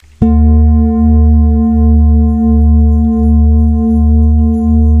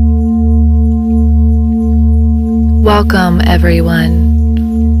Welcome,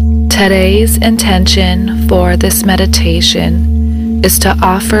 everyone. Today's intention for this meditation is to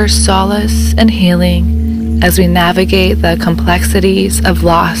offer solace and healing as we navigate the complexities of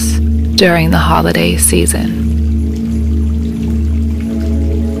loss during the holiday season.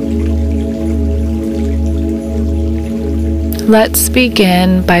 Let's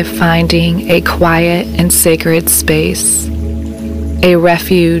begin by finding a quiet and sacred space, a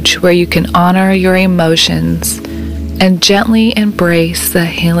refuge where you can honor your emotions and gently embrace the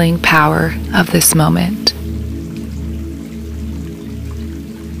healing power of this moment.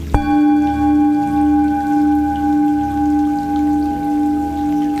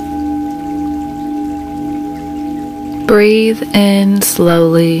 Breathe in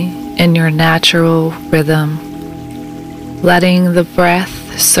slowly in your natural rhythm, letting the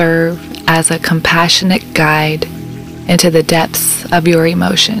breath serve as a compassionate guide into the depths of your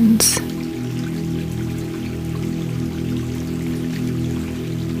emotions.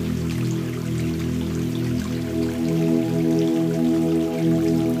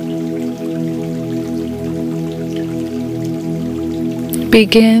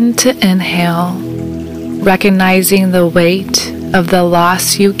 Begin to inhale, recognizing the weight of the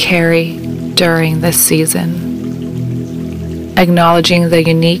loss you carry during this season, acknowledging the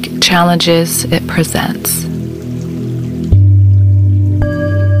unique challenges it presents.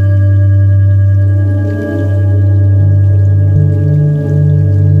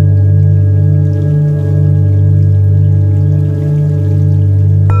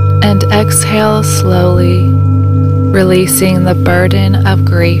 And exhale slowly, releasing the burden of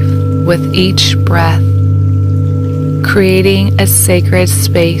grief with each breath, creating a sacred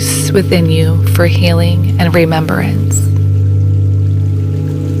space within you for healing and remembrance.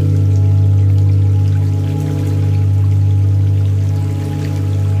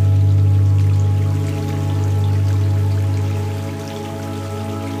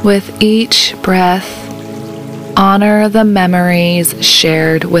 With each breath, honor the memories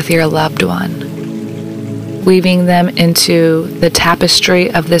shared with your loved one, weaving them into the tapestry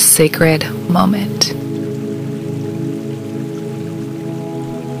of this sacred moment.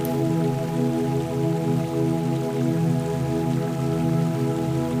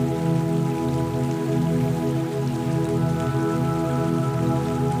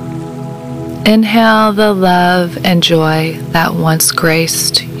 Inhale the love and joy that once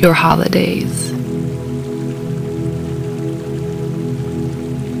graced your holidays.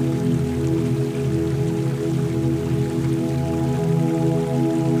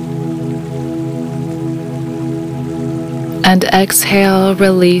 And exhale,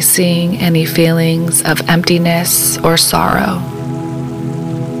 releasing any feelings of emptiness or sorrow.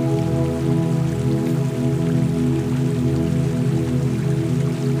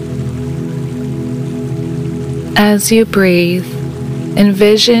 As you breathe,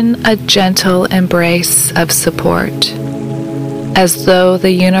 envision a gentle embrace of support, as though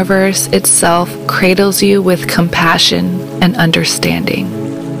the universe itself cradles you with compassion and understanding.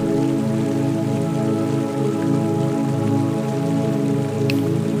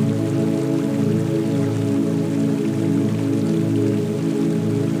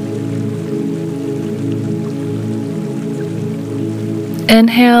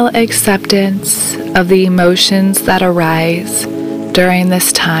 Inhale acceptance of the emotions that arise during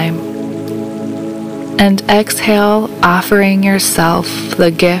this time, and exhale, offering yourself the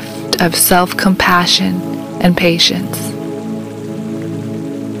gift of self-compassion and patience.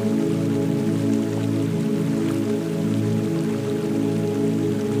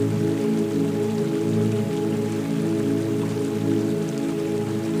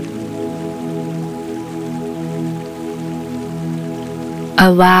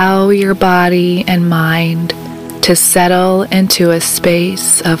 Allow your body and mind to settle into a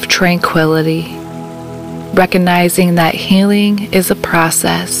space of tranquility, recognizing that healing is a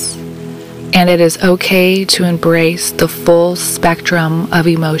process and it is okay to embrace the full spectrum of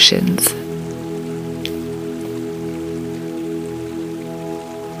emotions.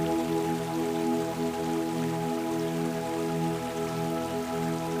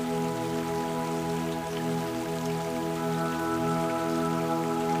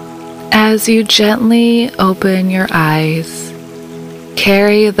 As you gently open your eyes,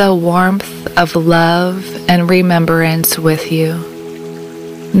 carry the warmth of love and remembrance with you,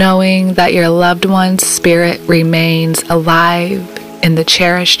 knowing that your loved one's spirit remains alive in the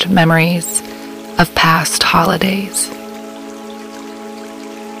cherished memories of past holidays.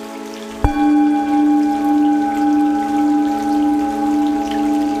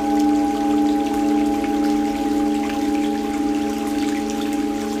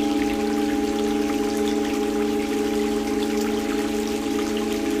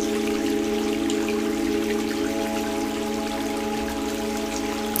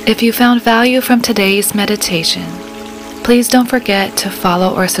 If you found value from today's meditation, please don't forget to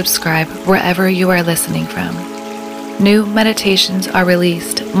follow or subscribe wherever you are listening from. New meditations are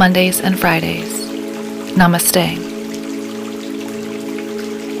released Mondays and Fridays. Namaste.